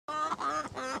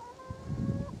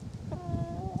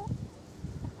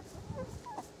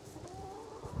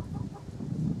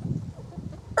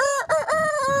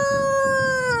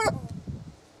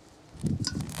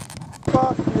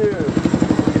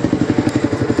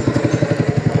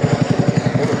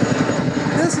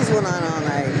This is what I'm on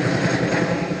night.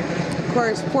 Of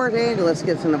course, Port Angeles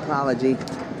gets an apology.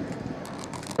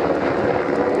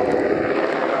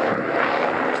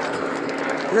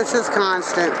 This is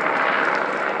constant.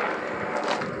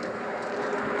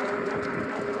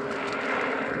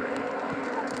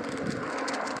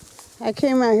 I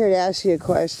came out here to ask you a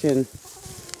question.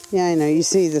 Yeah, I know. You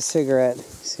see the cigarette.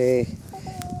 See,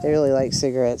 they really like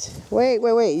cigarettes. Wait.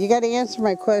 You got to answer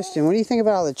my question. What do you think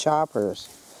about all the choppers?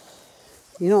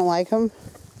 You don't like them?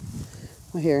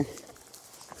 Well, here.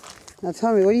 Now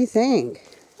tell me, what do you think?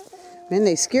 Man,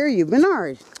 they scare you.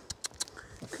 Bernard,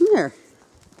 come here.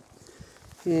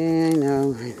 Yeah, I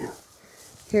know.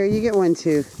 Here, you get one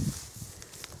too.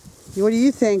 What do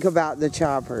you think about the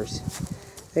choppers?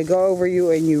 They go over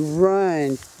you and you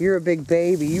run. You're a big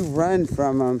baby. You run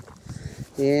from them.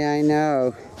 Yeah, I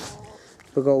know.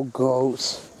 Big old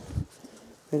goats.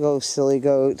 Big old silly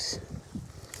goats.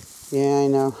 Yeah, I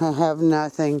know. I have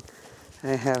nothing.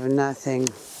 I have nothing.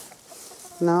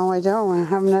 No, I don't. I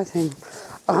have nothing.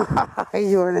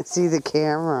 You want to see the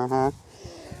camera, huh?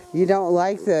 You don't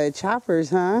like the choppers,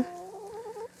 huh?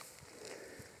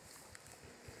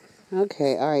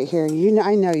 Okay, all right, here.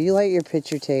 I know you like your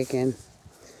picture taken.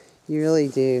 You really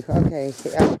do. Okay.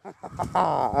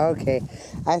 Okay.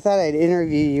 I thought I'd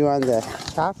interview you on the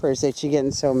choppers that you're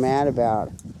getting so mad about.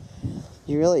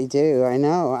 You really do. I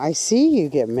know. I see you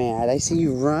get mad. I see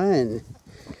you run.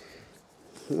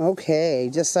 Okay.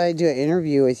 Just thought I'd do an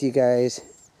interview with you guys.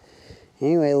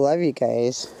 Anyway, love you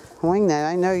guys. Wingnut,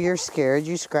 I know you're scared.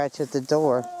 You scratch at the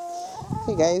door.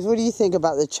 Hey guys, what do you think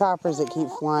about the choppers that keep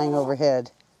flying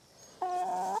overhead?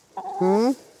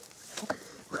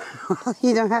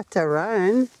 You don't have to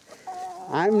run.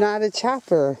 I'm not a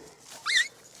chopper.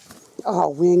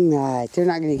 Oh, wingnut. They're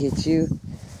not going to get you.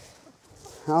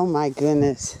 Oh my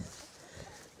goodness.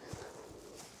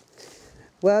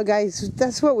 Well guys,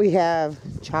 that's what we have.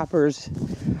 Choppers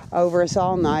over us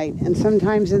all night. And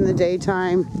sometimes in the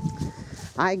daytime,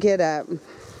 I get up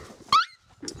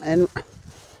and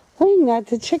wingnut,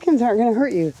 the chickens aren't going to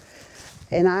hurt you.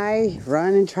 And I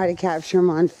run and try to capture them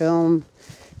on film.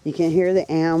 You can hear the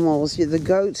animals. The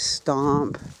goats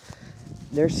stomp.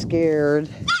 They're scared.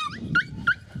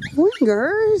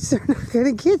 Wingers, they're not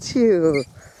going to get you.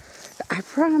 I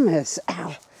promise.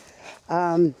 Ow.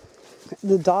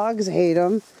 The dogs hate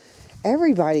them.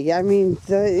 Everybody. I mean,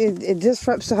 it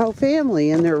disrupts the whole family.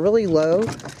 And they're really low.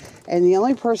 And the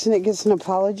only person that gets an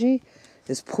apology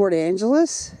is Port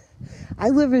Angeles. I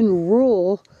live in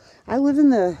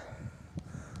the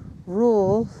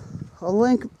rural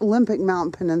Olympic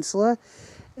Mountain Peninsula,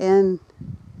 and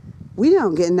we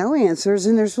don't get no answers,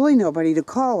 and there's really nobody to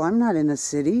call. I'm not in a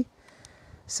city,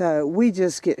 so we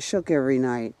just get shook every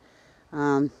night.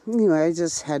 Anyway, I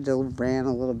just had to rant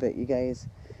a little bit, you guys.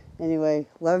 Anyway,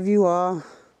 love you all,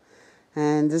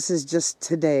 and this is just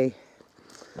today.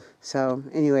 So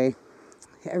anyway,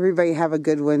 everybody have a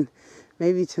good one.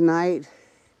 Maybe tonight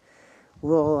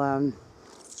we'll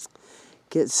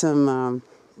get some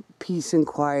peace and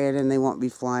quiet, and they won't be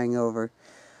flying over.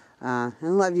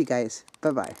 And love you guys.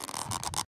 Bye-bye.